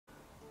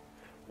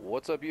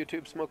What's up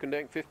YouTube, Smoking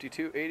Dank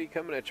 5280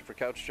 coming at you for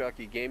Couch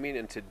Jockey Gaming,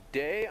 and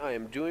today I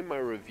am doing my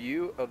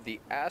review of the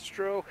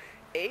ASTRO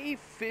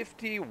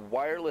A50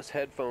 wireless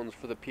headphones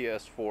for the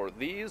PS4.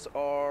 These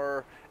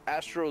are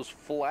Astro's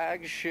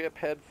flagship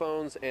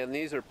headphones, and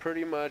these are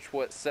pretty much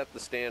what set the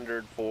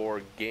standard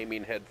for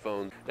gaming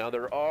headphones. Now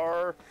there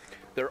are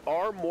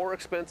more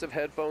expensive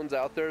headphones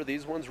out there.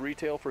 These ones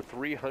retail for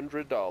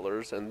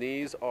 $300, and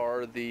these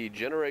are the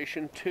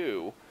Generation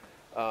 2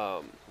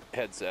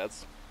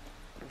 headsets.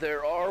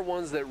 There are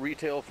ones that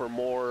retail for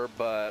more,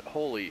 but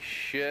holy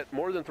shit,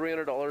 more than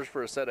 $300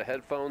 for a set of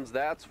headphones.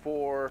 That's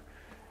for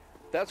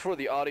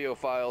the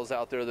audiophiles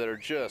out there that are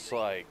just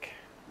like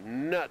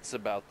nuts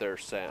about their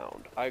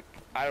sound. I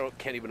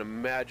can't even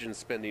imagine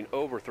spending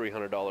over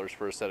 $300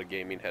 for a set of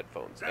gaming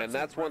headphones. And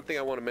that's one thing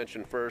I want to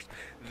mention first.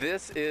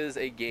 This is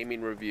a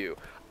gaming review.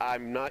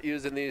 I'm not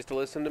using these to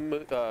listen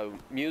to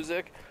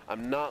music.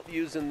 I'm not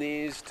using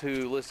these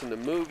to listen to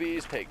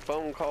movies, take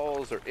phone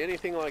calls, or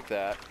anything like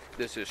that.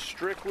 This is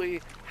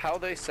strictly how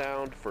they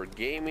sound for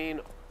gaming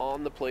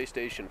on the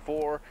PlayStation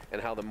 4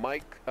 and how the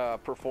mic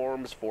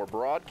performs for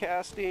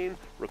broadcasting,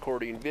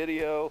 recording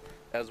video,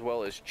 as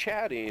well as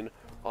chatting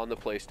on the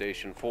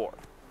PlayStation 4.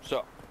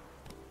 So,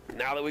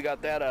 now that we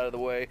got that out of the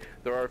way,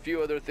 there are a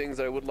few other things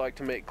that I would like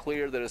to make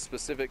clear that is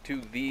specific to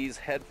these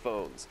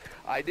headphones.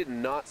 I did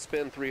not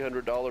spend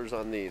 $300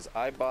 on these.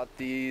 I bought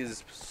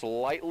these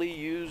slightly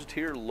used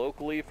here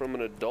locally from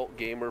an adult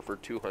gamer for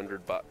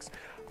 $200.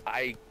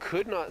 I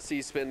could not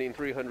see spending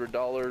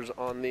 $300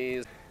 on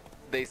these.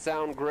 They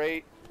sound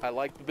great. I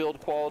like the build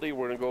quality.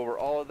 We're going to go over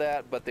all of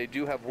that, but they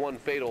do have one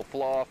fatal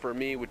flaw for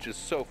me, which is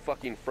so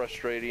fucking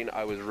frustrating.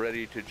 I was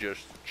ready to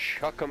just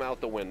chuck them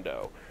out the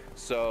window.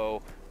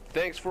 So,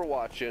 thanks for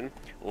watching.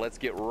 Let's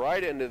get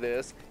right into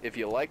this. If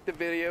you like the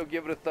video,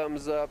 give it a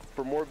thumbs up.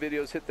 For more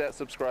videos, hit that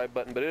subscribe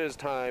button. But it is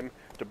time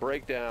to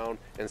break down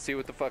and see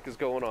what the fuck is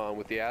going on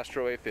with the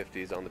ASTRO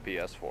A50s on the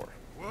PS4.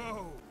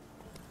 Whoa!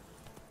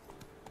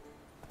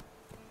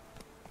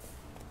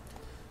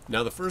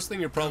 Now the first thing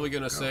you're probably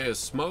going to say is,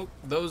 Smoke,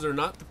 those are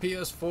not the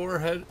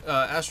PS4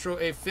 ASTRO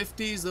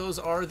A50s, those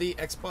are the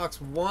Xbox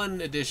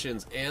One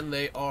editions, and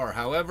they are.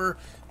 However,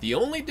 the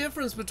only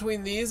difference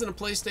between these and a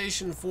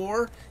PlayStation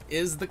 4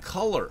 is the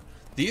color.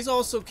 These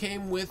also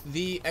came with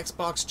the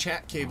Xbox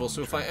chat cable,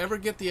 so if I ever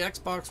get the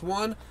Xbox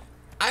One,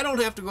 I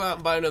don't have to go out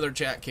and buy another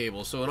chat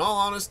cable. So in all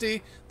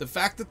honesty, the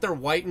fact that they're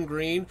white and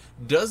green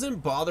doesn't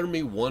bother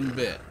me one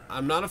bit.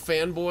 I'm not a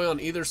fanboy on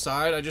either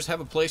side. I just have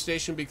a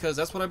PlayStation because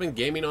that's what I've been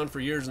gaming on for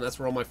years, and that's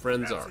where all my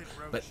friends are.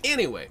 But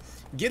anyway,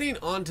 getting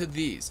onto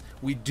these,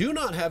 we do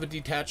not have a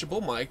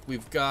detachable mic.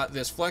 We've got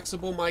this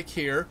flexible mic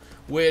here,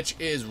 which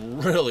is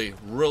really,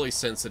 really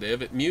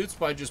sensitive. It mutes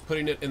by just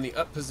putting it in the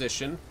up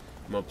position.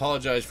 I'm gonna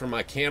apologize for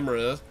my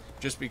camera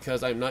just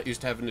because I'm not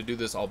used to having to do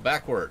this all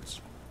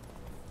backwards.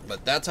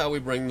 But that's how we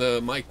bring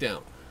the mic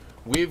down.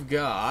 We've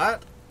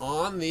got,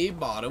 on the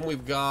bottom,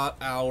 we've got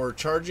our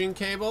charging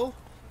cable,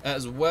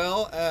 as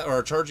well as,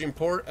 or charging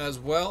port, as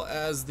well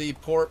as the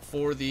port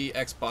for the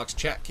Xbox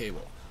chat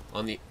cable.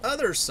 On the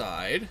other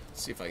side,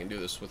 let's see if I can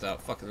do this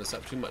without fucking this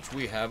up too much,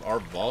 we have our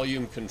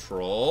volume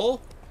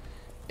control,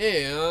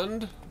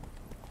 and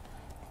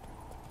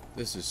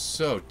this is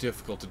so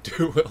difficult to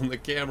do on the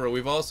camera.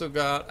 We've also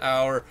got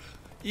our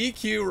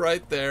EQ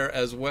right there,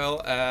 as well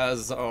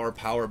as our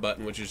power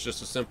button, which is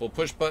just a simple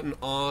push button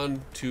on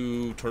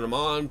to turn them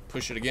on,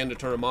 push it again to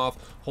turn them off,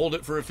 hold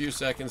it for a few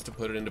seconds to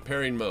put it into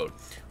pairing mode.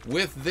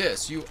 With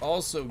this, you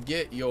also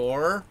get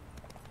your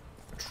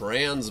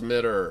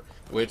transmitter,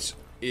 which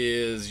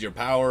is your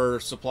power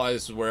supply.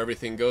 This is where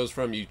everything goes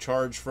from. You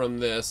charge from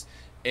this,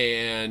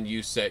 and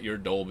you set your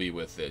Dolby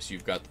with this.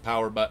 You've got the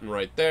power button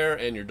right there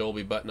and your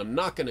Dolby button. I'm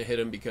not going to hit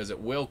them because it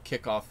will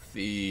kick off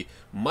the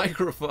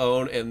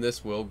microphone and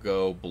this will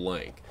go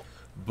blank.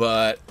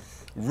 But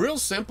real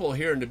simple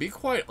here, and to be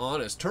quite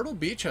honest, Turtle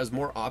Beach has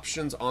more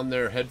options on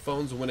their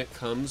headphones when it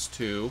comes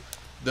to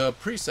the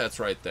presets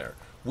right there.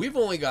 We've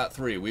only got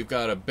three. We've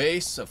got a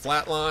bass, a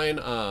flatline,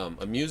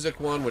 a music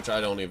one, which I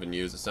don't even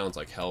use. It sounds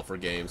like hell for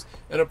games,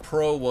 and a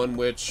pro one,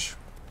 which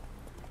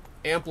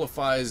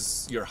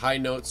amplifies your high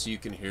notes so you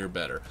can hear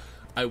better.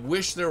 I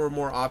wish there were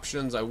more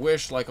options. I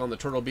wish, like on the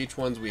Turtle Beach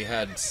ones, we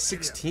had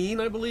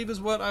 16, I believe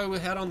is what I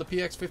had on the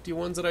PX50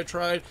 ones that I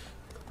tried.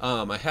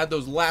 I had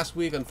those last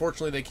week.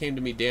 Unfortunately, they came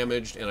to me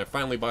damaged, and I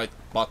finally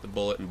bought the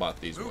Bullet and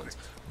bought these ones.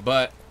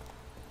 But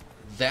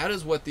that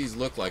is what these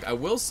look like. I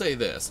will say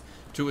this.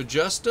 To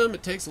adjust them,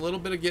 it takes a little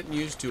bit of getting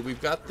used to. We've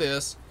got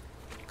this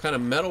kind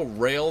of metal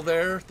rail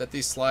there that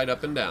these slide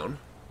up and down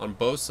on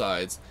both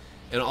sides.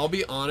 And I'll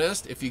be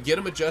honest, if you get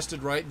them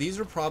adjusted right, these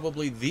are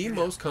probably the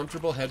most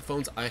comfortable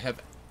headphones I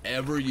have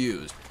ever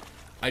used.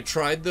 I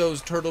tried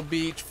those Turtle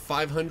Beach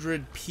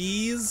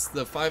 500Ps,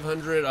 the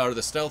 500 or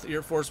the Stealth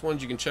Ear Force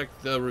ones. You can check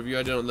the review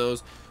I did on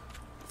those.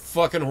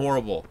 Fucking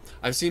horrible.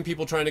 I've seen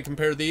people trying to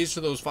compare these to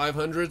those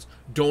 500s.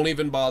 Don't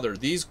even bother.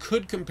 These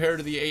could compare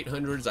to the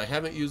 800s. I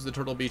haven't used the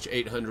Turtle Beach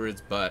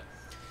 800s, but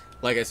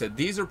like I said,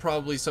 these are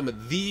probably some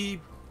of the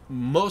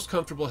most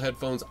comfortable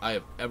headphones I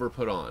have ever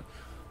put on.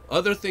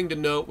 Other thing to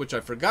note, which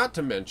I forgot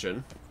to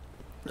mention,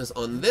 is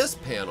on this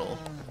panel,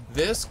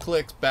 this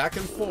clicks back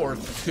and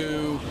forth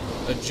to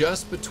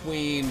adjust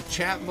between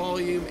chat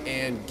volume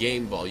and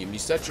game volume. You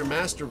set your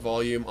master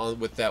volume on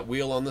with that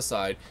wheel on the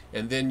side,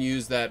 and then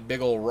use that big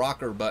old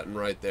rocker button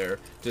right there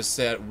to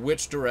set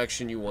which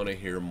direction you want to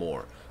hear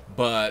more.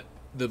 But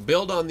the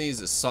build on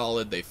these is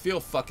solid. They feel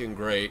fucking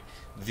great.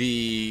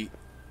 The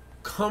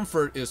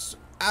comfort is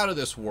out of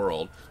this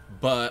world,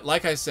 but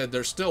like I said,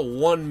 there's still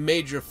one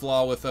major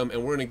flaw with them,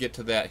 and we're going to get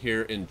to that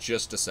here in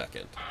just a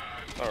second.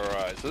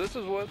 Alright, so this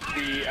is what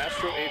the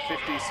ASTRO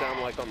A50 sound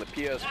like on the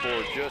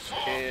PS4, just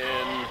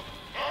in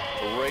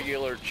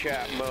regular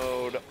chat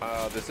mode.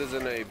 This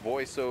isn't a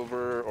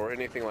voiceover or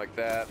anything like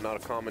that, not a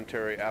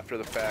commentary after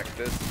the fact.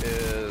 This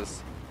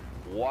is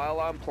while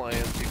I'm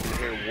playing, so you can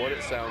hear what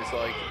it sounds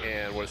like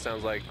and what it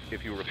sounds like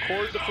if you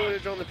record the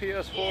footage on the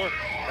PS4,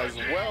 as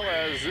well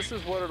as this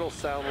is what it'll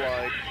sound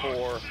like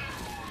for...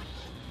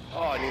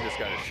 Oh, I need this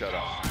guy to shut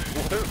up.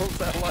 What it'll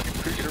sound like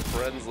for your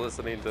friends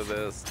listening to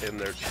this in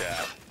their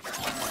chat.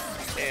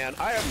 And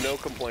I have no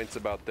complaints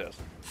about this.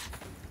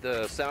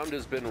 The sound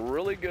has been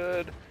really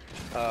good.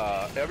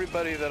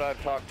 Everybody that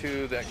I've talked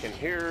to that can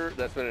hear,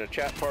 that's been in a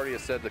chat party,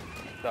 has said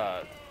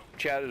the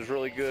chat is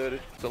really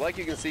good. So like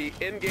you can see,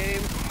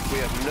 in-game, we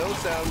have no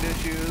sound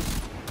issues.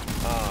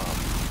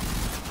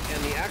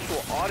 And the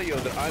actual audio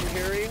that I'm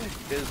hearing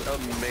is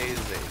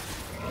amazing.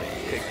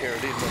 Take care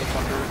of these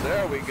motherfuckers.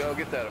 There we go.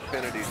 Get that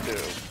affinity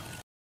too.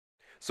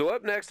 So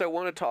up next, I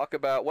want to talk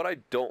about what I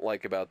don't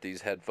like about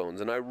these headphones.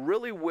 And I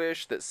really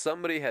wish that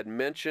somebody had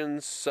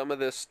mentioned some of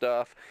this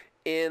stuff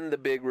in the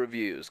big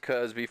reviews,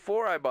 because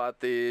before I bought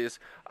these,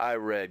 I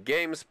read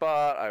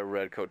GameSpot, I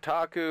read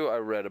Kotaku, I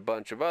read a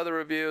bunch of other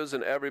reviews,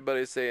 and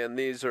everybody's saying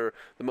these are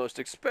the most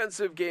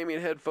expensive gaming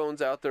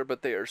headphones out there,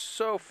 but they are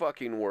so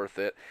fucking worth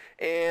it.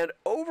 And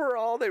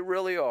overall, they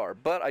really are.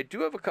 But I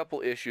do have a couple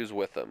issues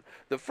with them.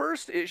 The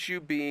first issue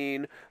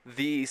being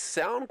the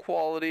sound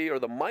quality or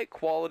the mic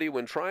quality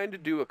when trying to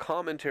do a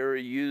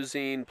commentary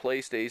using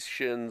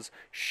PlayStation's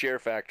Share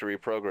Factory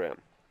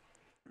program.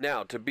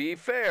 Now, to be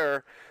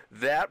fair,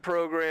 that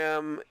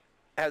program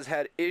has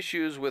had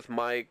issues with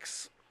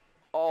mics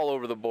all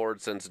over the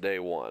board since day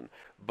one.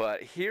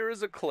 But here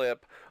is a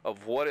clip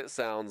of what it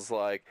sounds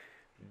like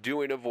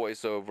doing a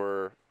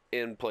voiceover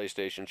in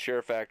PlayStation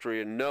Share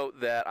Factory. And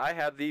note that I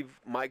have the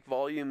mic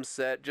volume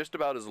set just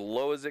about as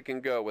low as it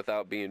can go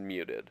without being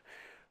muted.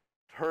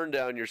 Turn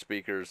down your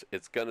speakers.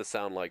 It's going to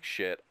sound like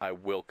shit. I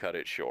will cut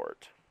it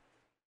short.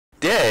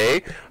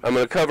 Today, I'm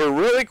going to cover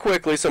really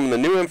quickly some of the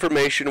new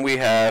information we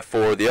have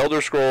for The Elder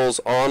Scrolls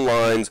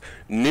Online's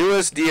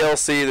newest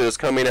DLC that is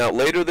coming out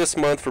later this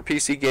month for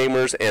PC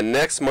gamers and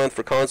next month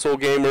for console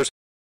gamers.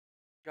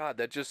 God,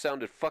 that just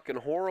sounded fucking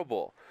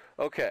horrible.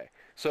 Okay,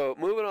 so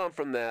moving on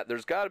from that,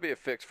 there's got to be a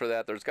fix for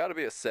that. There's got to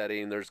be a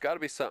setting. There's got to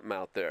be something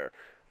out there.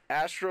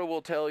 Astro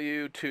will tell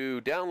you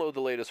to download the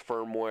latest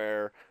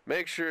firmware,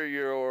 make sure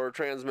your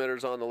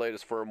transmitter's on the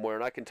latest firmware,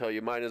 and I can tell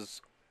you mine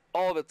is...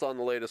 all of it's on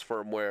the latest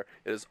firmware.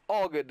 It is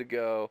all good to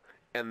go,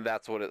 and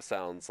that's what it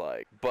sounds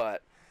like.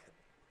 But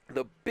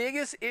the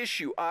biggest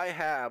issue I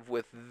have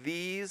with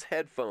these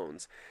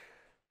headphones,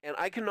 and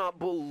I cannot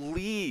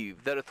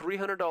believe that a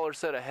 $300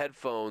 set of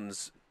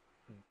headphones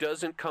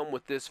doesn't come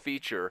with this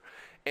feature.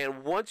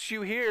 And once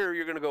you hear,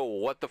 you're going to go,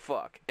 what the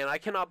fuck? And I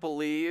cannot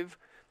believe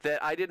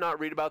that I did not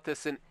read about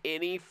this in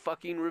any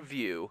fucking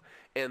review.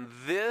 And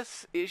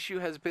this issue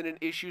has been an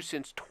issue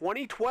since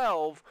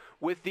 2012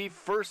 with the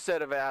first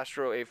set of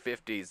ASTRO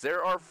A50s.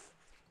 There are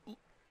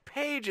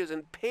pages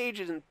and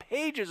pages and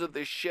pages of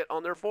this shit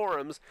on their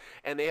forums,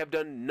 and they have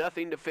done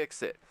nothing to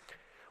fix it.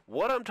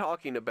 What I'm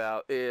talking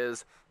about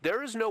is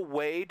there is no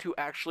way to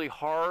actually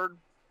hard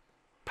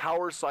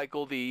power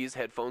cycle these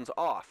headphones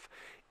off.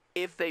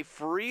 If they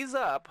freeze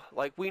up,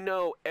 like we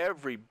know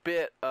every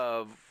bit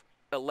of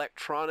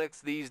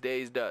electronics these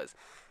days does,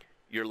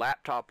 your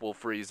laptop will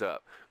freeze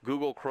up,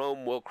 Google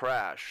Chrome will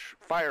crash,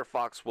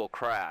 Firefox will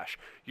crash,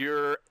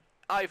 your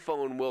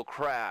iPhone will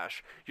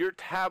crash, your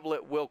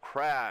tablet will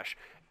crash.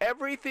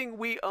 Everything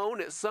we own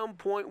at some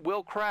point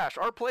will crash.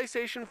 Our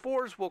PlayStation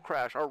 4s will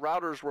crash, our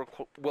routers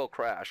will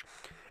crash.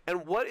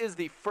 And what is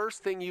the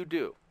first thing you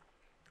do?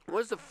 What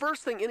is the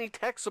first thing any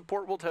tech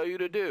support will tell you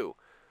to do?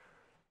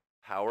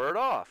 Power it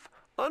off.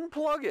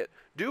 Unplug it.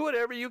 Do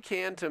whatever you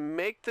can to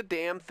make the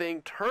damn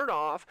thing turn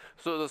off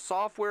so the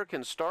software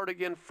can start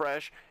again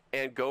fresh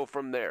and go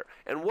from there.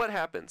 And what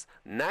happens?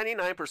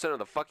 99% of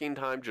the fucking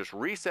time, just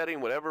resetting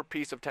whatever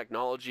piece of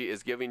technology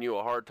is giving you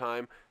a hard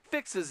time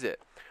fixes it.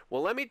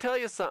 Well, let me tell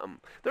you something.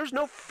 There's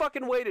no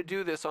fucking way to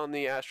do this on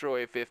the ASTRO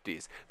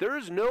A50s. There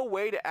is no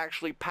way to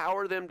actually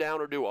power them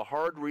down or do a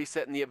hard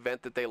reset in the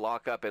event that they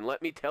lock up. And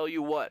let me tell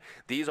you what,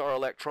 these are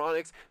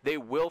electronics. They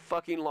will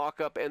fucking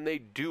lock up, and they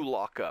do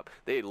lock up.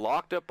 They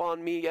locked up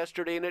on me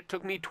yesterday, and it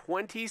took me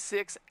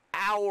 26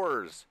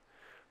 hours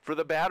for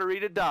the battery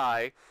to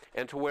die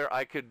and to where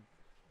I could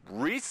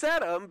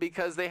reset them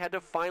because they had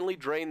to finally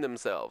drain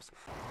themselves.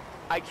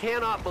 I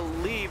cannot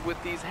believe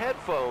with these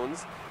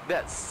headphones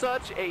that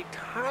such a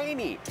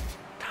tiny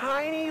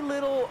tiny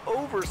little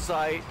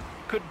oversight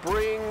could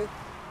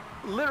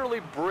literally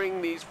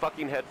bring these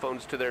fucking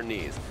headphones to their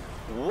knees.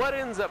 What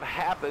ends up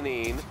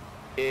happening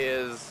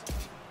is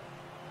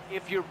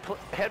if your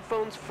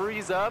headphones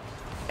freeze up,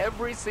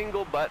 every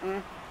single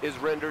button is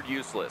rendered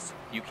useless.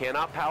 You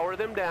cannot power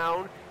them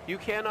down, you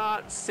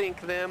cannot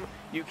sync them,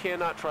 you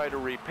cannot try to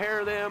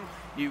repair them,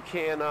 you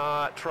can't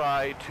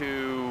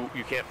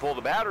pull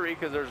the battery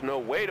because there's no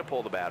way to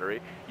pull the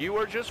battery. You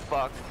are just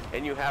fucked,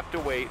 and you have to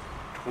wait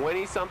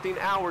 20-something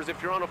hours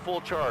if you're on a full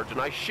charge.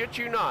 And I shit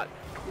you not,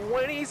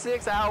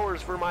 26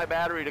 hours for my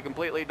battery to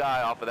completely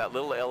die off of that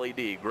little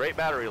LED. Great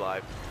battery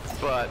life,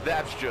 but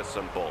that's just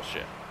some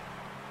bullshit.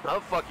 How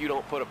the fuck you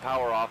don't put a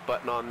power off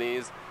button on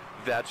these?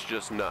 That's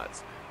just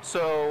nuts.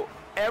 So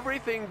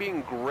everything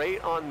being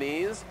great on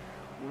these,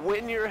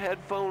 when your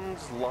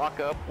headphones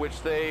lock up,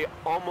 which they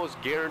almost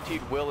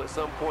guaranteed will at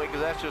some point,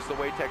 because that's just the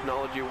way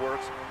technology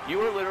works, you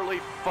are literally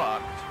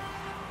fucked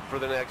for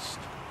the next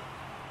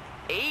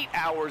 8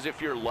 hours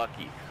if you're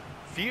lucky.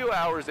 Few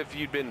hours if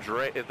you've been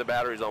drained, if the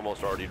battery's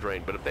almost already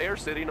drained. But if they are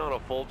sitting on a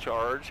full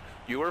charge,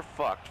 you are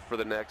fucked for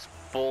the next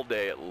full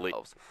day at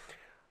least.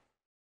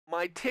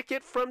 My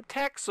ticket from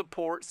tech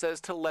support says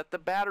to let the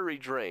battery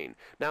drain.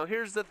 Now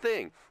here's the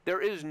thing,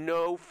 there is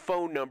no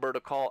phone number to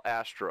call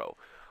Astro.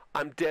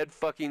 I'm dead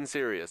fucking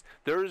serious.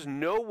 There is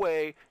no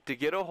way to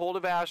get a hold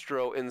of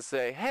Astro and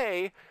say,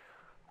 hey,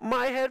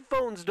 my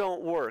headphones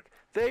don't work.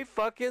 They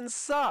fucking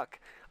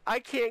suck. I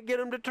can't get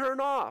them to turn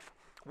off.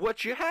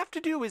 What you have to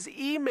do is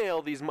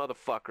email these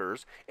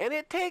motherfuckers, and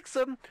it takes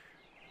them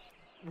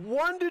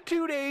 1 to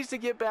 2 days to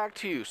get back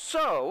to you.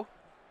 So,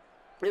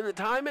 in the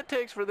time it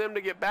takes for them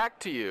to get back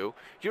to you,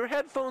 your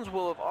headphones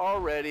will have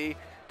already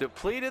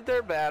depleted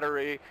their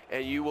battery,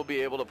 and you will be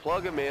able to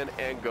plug them in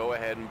and go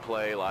ahead and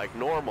play like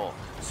normal.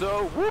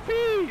 So,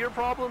 whoopee, your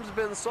problem's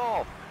been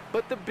solved.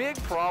 But the big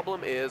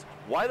problem is,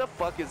 why the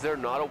fuck is there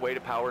not a way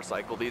to power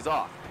cycle these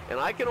off? And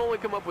I can only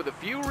come up with a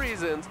few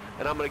reasons,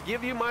 and I'm going to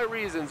give you my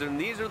reasons, and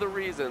these are the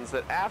reasons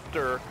that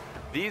after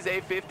these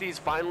A50s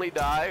finally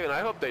die, and I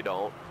hope they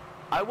don't,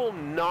 I will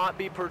not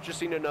be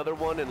purchasing another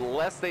one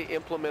unless they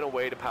implement a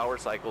way to power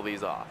cycle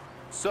these off.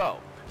 So,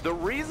 the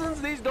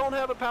reasons these don't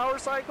have a power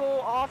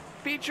cycle off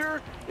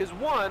feature is,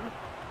 one,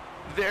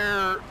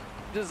 their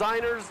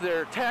designers,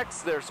 their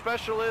techs, their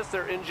specialists,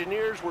 their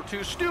engineers were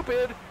too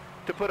stupid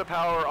to put a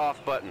power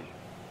off button.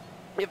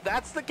 If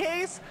that's the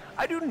case,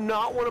 I do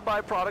not want to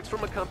buy products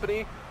from a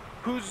company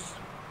whose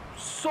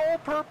sole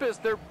purpose,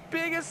 their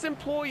biggest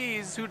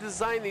employees who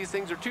design these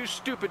things, are too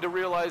stupid to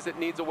realize it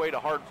needs a way to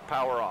hard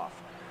power off.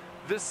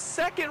 The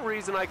second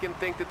reason I can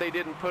think that they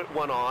didn't put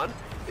one on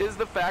is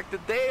the fact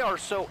that they are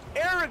so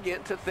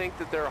arrogant to think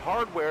that their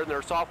hardware and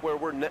their software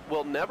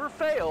will never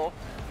fail,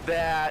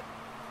 that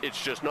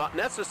it's just not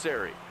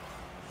necessary.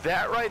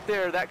 That right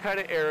there, that kind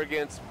of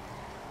arrogance,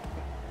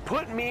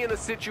 put me in a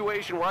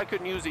situation where I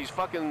couldn't use these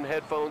fucking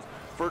headphones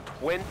for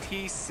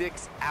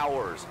 26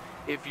 hours.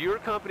 If your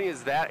company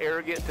is that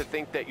arrogant to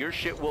think that your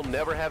shit will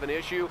never have an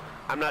issue,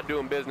 I'm not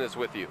doing business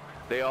with you.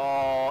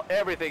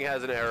 Everything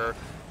has an error.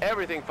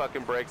 Everything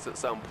fucking breaks at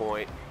some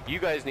point. You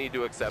guys need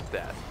to accept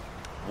that.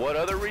 What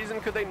other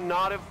reason could they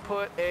not have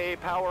put a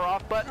power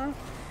off button?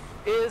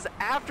 Is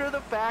after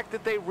the fact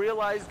that they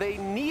realized they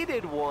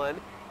needed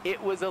one,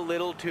 it was a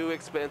little too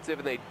expensive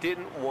and they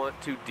didn't want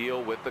to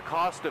deal with the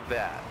cost of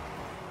that.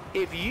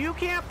 If you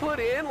can't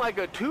put in like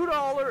a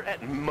 $2,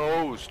 at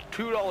most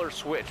 $2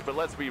 switch, but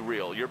let's be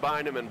real, you're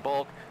buying them in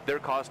bulk, they're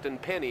costing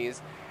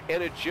pennies,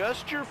 and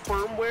adjust your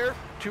firmware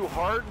to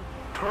hard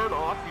turn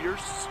off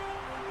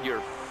your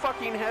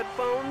fucking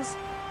headphones,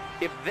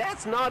 if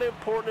that's not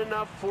important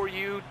enough for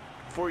you,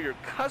 for your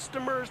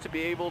customers to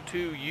be able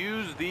to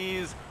use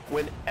these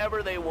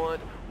whenever they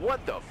want,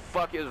 what the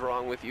fuck is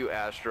wrong with you,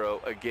 Astro?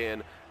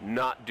 Again,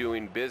 not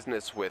doing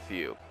business with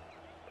you.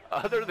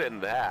 Other than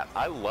that,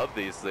 I love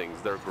these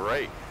things. They're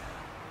great.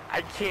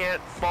 I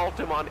can't fault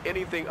them on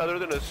anything other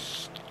than a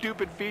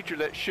stupid feature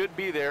that should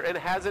be there and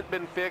hasn't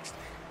been fixed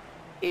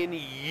in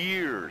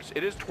years.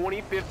 It is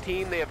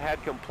 2015. They have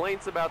had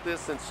complaints about this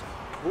since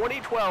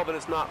 2012 and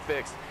it's not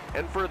fixed.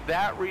 And for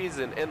that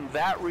reason, and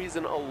that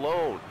reason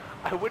alone,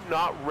 I would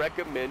not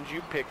recommend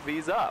you pick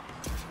these up.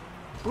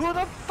 Who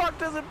the fuck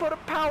doesn't put a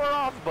power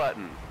off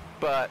button?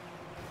 But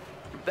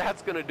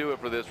that's going to do it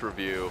for this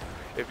review.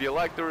 If you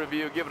like the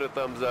review, give it a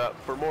thumbs up.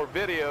 For more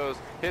videos,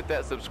 hit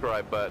that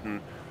subscribe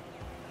button.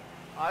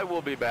 I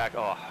will be back.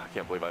 Oh, I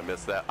can't believe I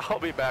missed that. I'll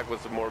be back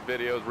with some more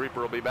videos.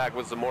 Reaper will be back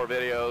with some more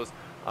videos.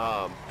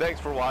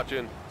 Thanks for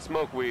watching.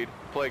 Smoke weed,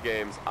 play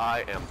games.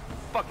 I am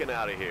fucking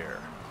out of here.